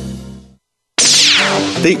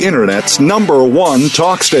 The Internet's #1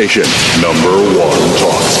 talk station. #1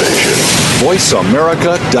 talk station.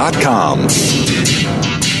 VoiceAmerica.com.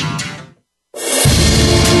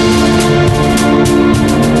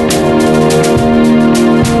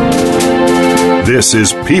 This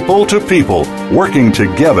is People to People, working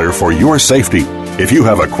together for your safety. If you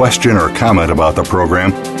have a question or comment about the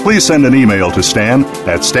program, please send an email to Stan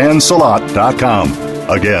at stansalat.com.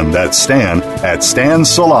 Again, that's Stan at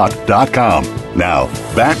stansalat.com. Now,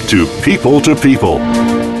 back to People,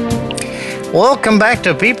 Welcome back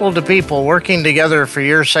to People, working together for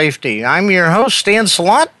your safety. I'm your host, Stan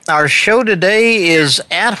Salat. Our show today is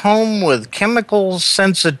At Home with Chemical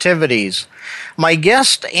Sensitivities. My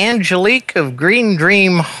guest, Angelique of Green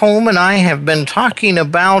Dream Home, and I have been talking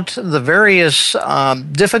about the various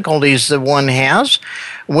difficulties that one has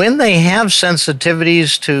when they have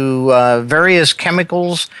sensitivities to various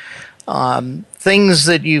chemicals, things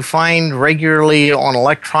that you find regularly on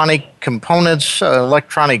electronic components,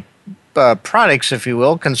 electronic products, if you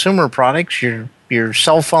will, consumer products, your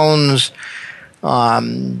cell phones,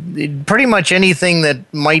 pretty much anything that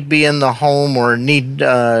might be in the home or need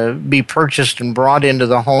be purchased and brought into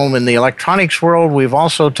the home. In the electronics world, we've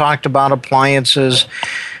also talked about appliances,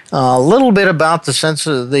 a little bit about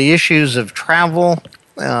the issues of travel,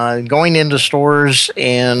 going into stores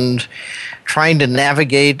and trying to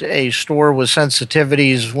navigate a store with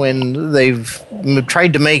sensitivities when they've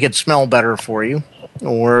tried to make it smell better for you,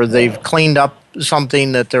 or they've cleaned up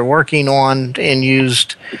something that they're working on and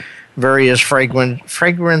used various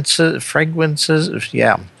fragrances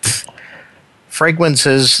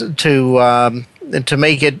to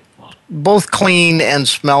make it both clean and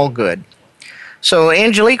smell good. So,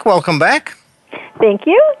 Angelique, welcome back. Thank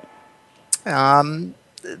you.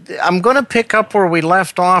 I'm going to pick up where we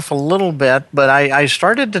left off a little bit, but I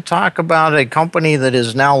started to talk about a company that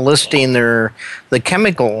is now listing the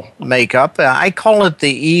chemical makeup. I call it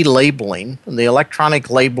the e-labeling, the electronic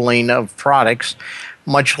labeling of products,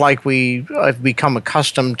 much like I've become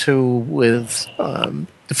accustomed to with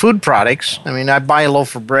the food products. I mean, I buy a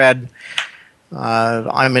loaf of bread.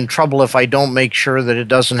 I'm in trouble if I don't make sure that it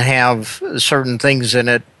doesn't have certain things in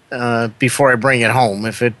it before I bring it home.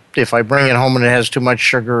 If I bring it home and it has too much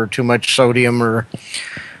sugar or too much sodium or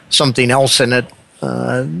something else in it,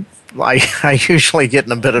 I usually get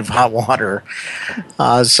in a bit of hot water.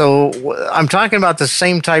 So I'm talking about the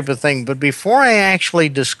same type of thing. But before I actually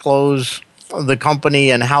disclose the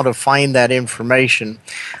company and how to find that information,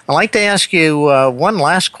 I'd like to ask you one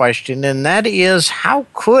last question, and that is, how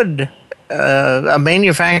could a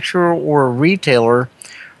manufacturer or a retailer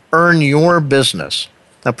earn your business?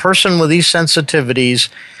 A person with these sensitivities,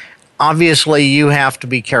 obviously you have to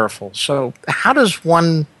be careful. So how does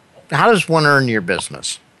one earn your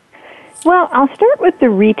business? Well, I'll start with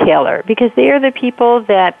the retailer because they are the people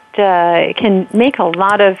that can make a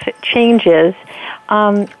lot of changes.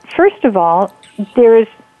 First of all, there is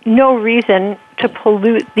no reason to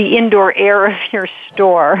pollute the indoor air of your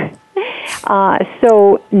store.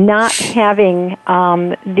 So not having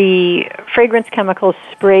the fragrance chemicals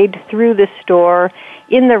sprayed through the store,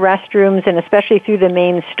 in the restrooms, and especially through the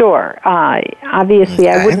main store. Obviously,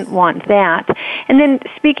 I wouldn't want that. And then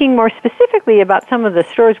speaking more specifically about some of the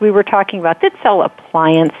stores we were talking about that sell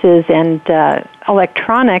appliances and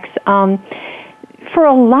electronics, for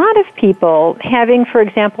a lot of people, having, for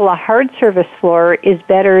example, a hard surface floor is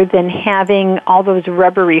better than having all those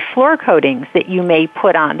rubbery floor coatings that you may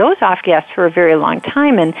put on. Those off-gas for a very long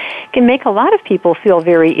time and can make a lot of people feel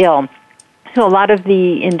very ill. So a lot of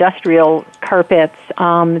the industrial carpets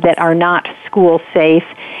that are not school safe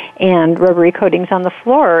and rubbery coatings on the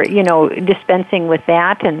floor, dispensing with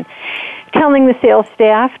that and telling the sales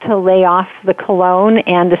staff to lay off the cologne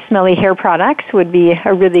and the smelly hair products would be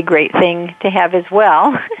a really great thing to have as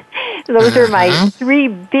well. Those are my 3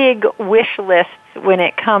 big wish lists when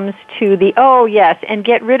it comes to and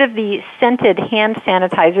get rid of the scented hand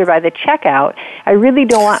sanitizer by the checkout. I really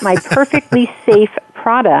don't want my perfectly safe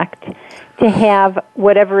product to have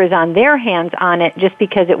whatever is on their hands on it just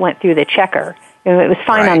because it went through the checker. It was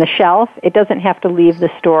fine on the shelf. It doesn't have to leave the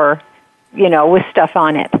store, with stuff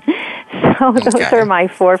on it. So those are my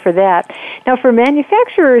 4 for that. Now, for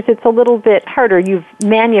manufacturers, it's a little bit harder. You've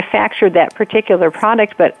manufactured that particular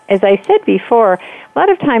product, but as I said before, a lot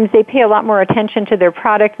of times they pay a lot more attention to their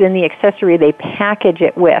product than the accessory they package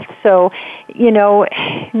it with. So,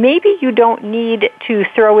 maybe you don't need to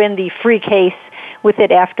throw in the free case with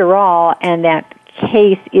it after all, and that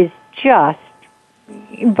case is just,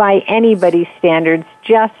 by anybody's standards,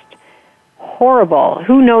 just horrible.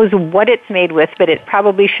 Who knows what it's made with, but it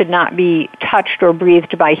probably should not be touched or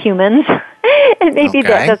breathed by humans. And maybe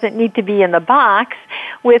that doesn't need to be in the box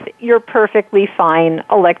with your perfectly fine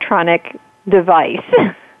electronic device.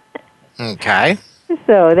 Okay.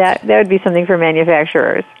 So that would be something for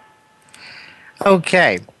manufacturers.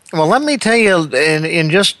 Okay. Well, let me tell you, in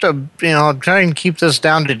just, I'll try and keep this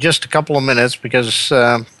down to just a couple of minutes because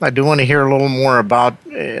I do want to hear a little more about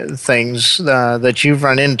things that you've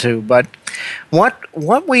run into. But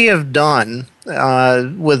what we have done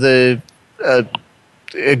with a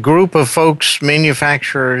group of folks,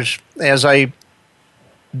 manufacturers, as I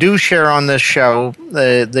do share on this show,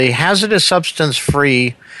 the Hazardous Substance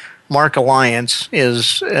Free Mark Alliance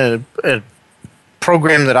is a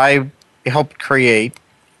program that I helped create,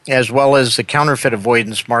 as well as the Counterfeit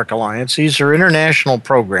Avoidance Mark Alliance. These are international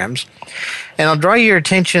programs. And I'll draw your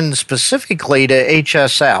attention specifically to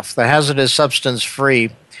HSF, the Hazardous Substance Free.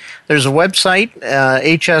 There's a website,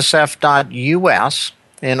 hsf.us,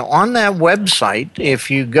 and on that website, if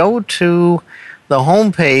you go to the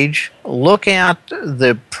homepage, look at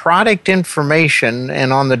the product information,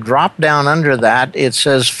 and on the drop-down under that, it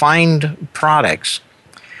says Find Products.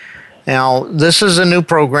 Now, this is a new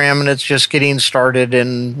program, and it's just getting started,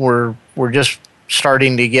 and we're just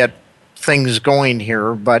starting to get things going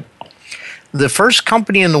here. But the first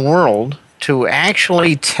company in the world to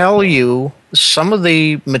actually tell you some of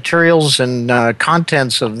the materials and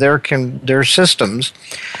contents of their systems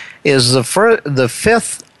is the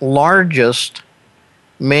 5th largest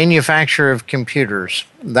manufacturer of computers.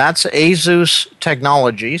 That's ASUS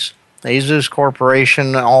Technologies. ASUS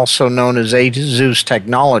Corporation, also known as ASUS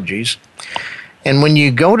Technologies. And when you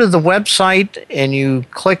go to the website and you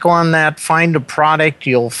click on that Find a Product,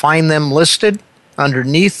 you'll find them listed.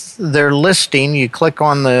 Underneath their listing, you click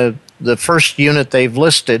on the first unit they've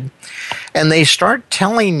listed, and they start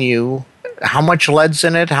telling you how much lead's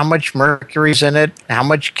in it, how much mercury's in it, how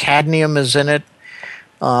much cadmium is in it,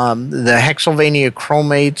 the hexylvania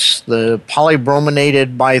chromates, the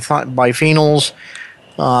polybrominated biphenyls,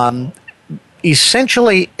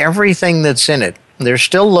 essentially everything that's in it. They're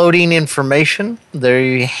still loading information.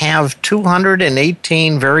 They have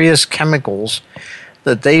 218 various chemicals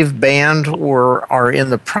that they've banned or are in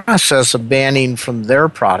the process of banning from their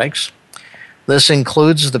products. This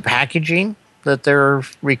includes the packaging that they're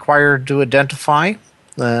required to identify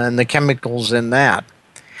and the chemicals in that.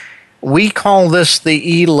 We call this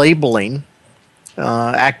the e-labeling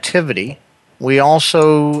activity. We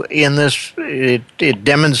also, in this, it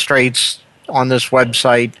demonstrates on this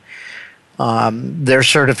website their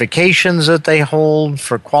certifications that they hold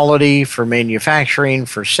for quality, for manufacturing,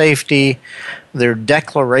 for safety, their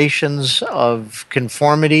declarations of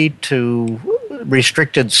conformity to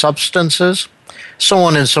restricted substances, so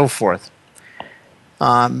on and so forth.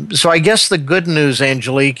 So I guess the good news,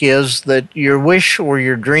 Angelique, is that your wish or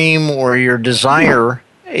your dream or your desire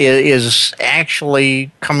is actually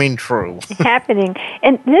coming true. Happening.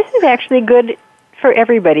 And this is actually good for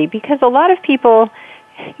everybody because a lot of people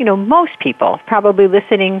most people probably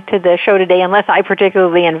listening to the show today, unless I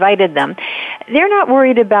particularly invited them, they're not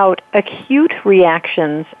worried about acute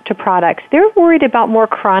reactions to products. They're worried about more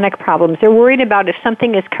chronic problems. They're worried about if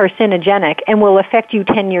something is carcinogenic and will affect you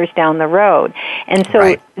 10 years down the road. And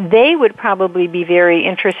so they would probably be very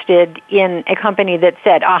interested in a company that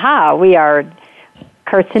said, aha, we are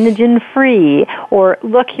carcinogen free, or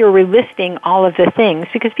look, here we're listing all of the things,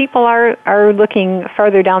 because people are looking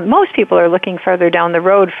further down, most people are looking further down the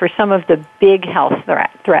road for some of the big health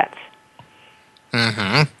threats.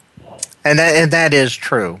 Mm-hmm. And that is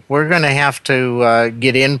true. We're going to have to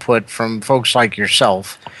get input from folks like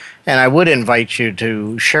yourself, and I would invite you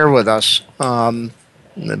to share with us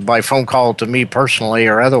by phone call to me personally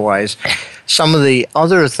or otherwise some of the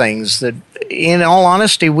other things that, in all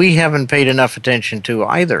honesty, we haven't paid enough attention to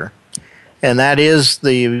either. And that is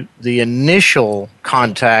the initial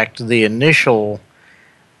contact, the initial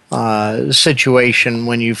situation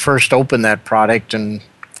when you first open that product. And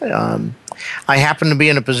I happen to be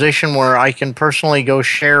in a position where I can personally go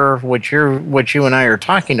share what you and I are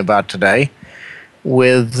talking about today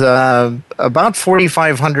with about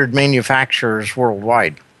 4,500 manufacturers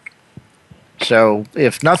worldwide. So,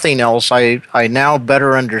 if nothing else, I now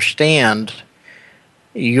better understand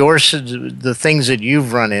the things that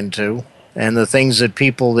you've run into and the things that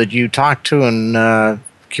people that you talk to and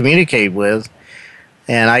communicate with,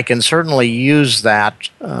 and I can certainly use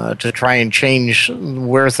that to try and change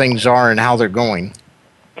where things are and how they're going.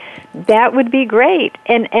 That would be great.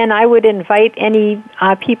 And I would invite any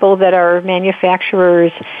people that are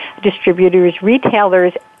manufacturers, distributors,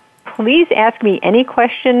 retailers, please ask me any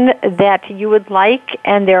question that you would like,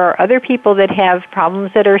 and there are other people that have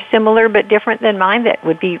problems that are similar but different than mine that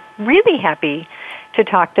would be really happy to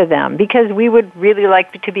talk to them, because we would really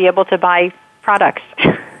like to be able to buy products.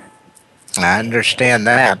 I understand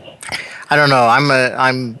that. I don't know.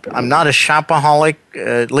 I'm not a shopaholic,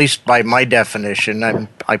 at least by my definition.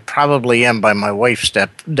 I probably am by my wife's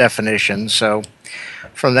definition. So,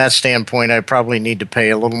 from that standpoint, I probably need to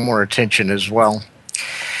pay a little more attention as well.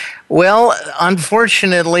 Well,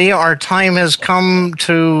 unfortunately, our time has come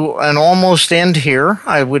to an almost end here.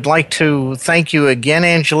 I would like to thank you again,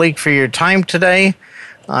 Angelique, for your time today.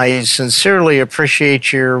 I sincerely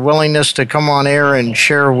appreciate your willingness to come on air and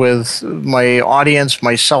share with my audience,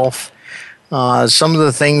 myself, some of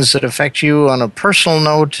the things that affect you on a personal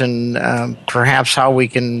note, and perhaps how we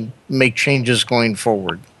can make changes going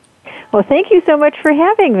forward. Well, thank you so much for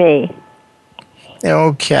having me.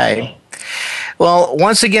 Okay. Well,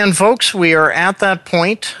 once again, folks, we are at that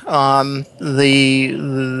point. The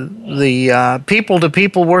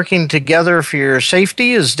people-to-people working together for your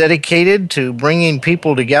safety is dedicated to bringing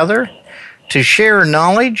people together to share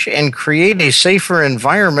knowledge and create a safer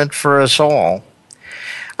environment for us all.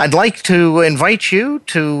 I'd like to invite you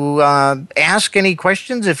to ask any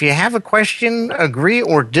questions. If you have a question, agree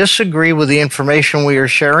or disagree with the information we are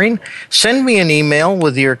sharing, send me an email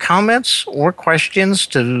with your comments or questions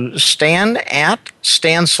to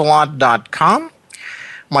stan@stansalot.com.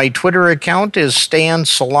 My Twitter account is Stan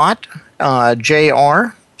Salot,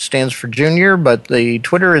 JR, stands for Junior, but the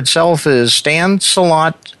Twitter itself is Stan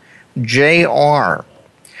Salot, JR.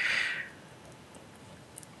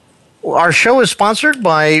 Our show is sponsored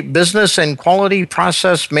by Business and Quality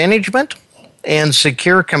Process Management and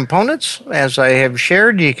Secure Components. As I have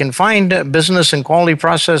shared, you can find Business and Quality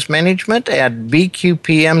Process Management at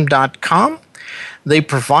bqpm.com. They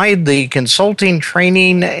provide the consulting,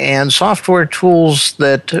 training, and software tools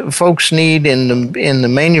that folks need in the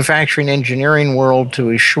manufacturing engineering world to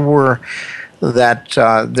assure that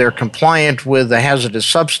they're compliant with the hazardous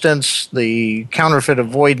substance, the counterfeit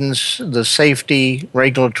avoidance, the safety,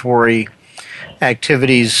 regulatory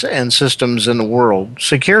activities and systems in the world.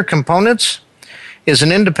 Secure Components is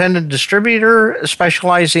an independent distributor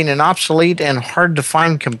specializing in obsolete and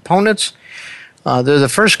hard-to-find components. They're the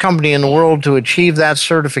first company in the world to achieve that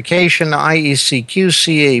certification, IECQ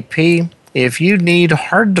CAP. If you need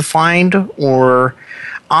hard-to-find or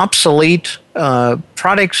obsolete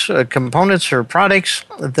products, components or products,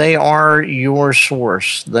 they are your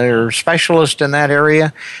source. They're specialists in that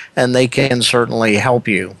area, and they can certainly help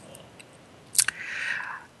you.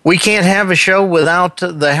 We can't have a show without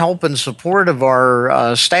the help and support of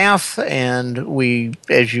our staff, and we,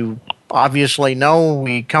 as you obviously know,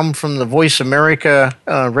 we come from the Voice America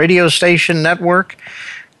radio station network.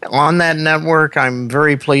 On that network, I'm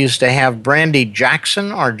very pleased to have Brandy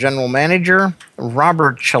Jackson, our general manager.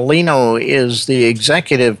 Robert Cellino is the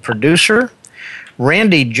executive producer.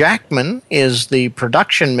 Randy Jackman is the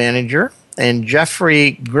production manager. And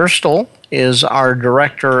Jeffrey Gerstel is our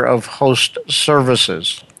director of host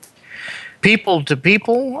services. People to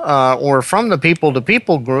People, or from the People to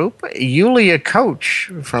People group, Yulia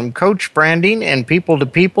Coach from Coach Branding and People to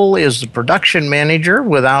People is the production manager,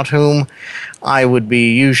 without whom I would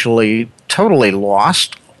be usually totally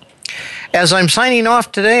lost. As I'm signing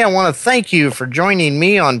off today, I want to thank you for joining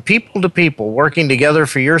me on People to People, working together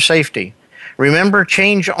for your safety. Remember,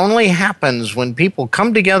 change only happens when people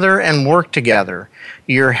come together and work together.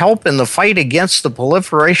 Your help in the fight against the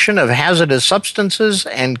proliferation of hazardous substances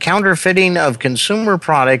and counterfeiting of consumer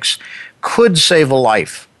products could save a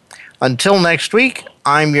life. Until next week,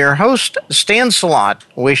 I'm your host, Stan Salat,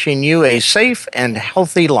 wishing you a safe and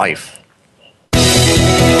healthy life.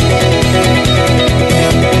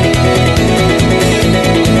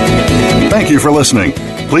 Thank you for listening.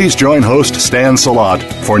 Please join host Stan Salat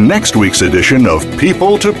for next week's edition of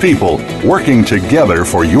People to People, working together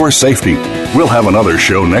for your safety. We'll have another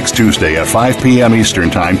show next Tuesday at 5 p.m. Eastern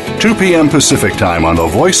Time, 2 p.m. Pacific Time on the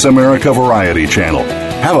Voice America Variety Channel.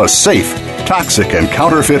 Have a safe, toxic, and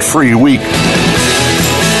counterfeit-free week.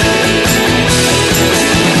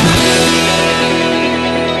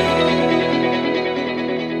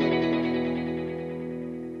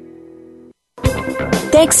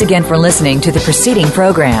 Thanks again for listening to the preceding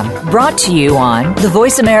program, brought to you on the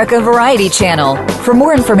Voice America Variety Channel. For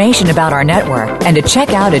more information about our network and to check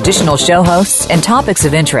out additional show hosts and topics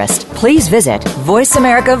of interest, please visit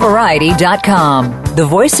voiceamericavariety.com. The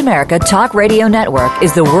Voice America Talk Radio Network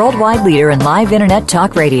is the worldwide leader in live Internet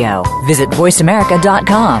talk radio. Visit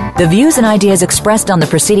voiceamerica.com. The views and ideas expressed on the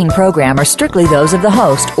preceding program are strictly those of the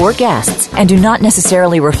host or guests and do not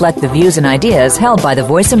necessarily reflect the views and ideas held by the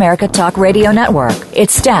Voice America Talk Radio Network,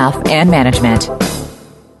 its staff, and management.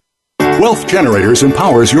 Wealth Generators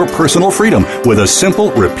empowers your personal freedom with a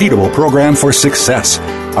simple, repeatable program for success.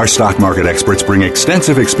 Our stock market experts bring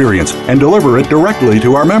extensive experience and deliver it directly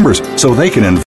to our members so they can invest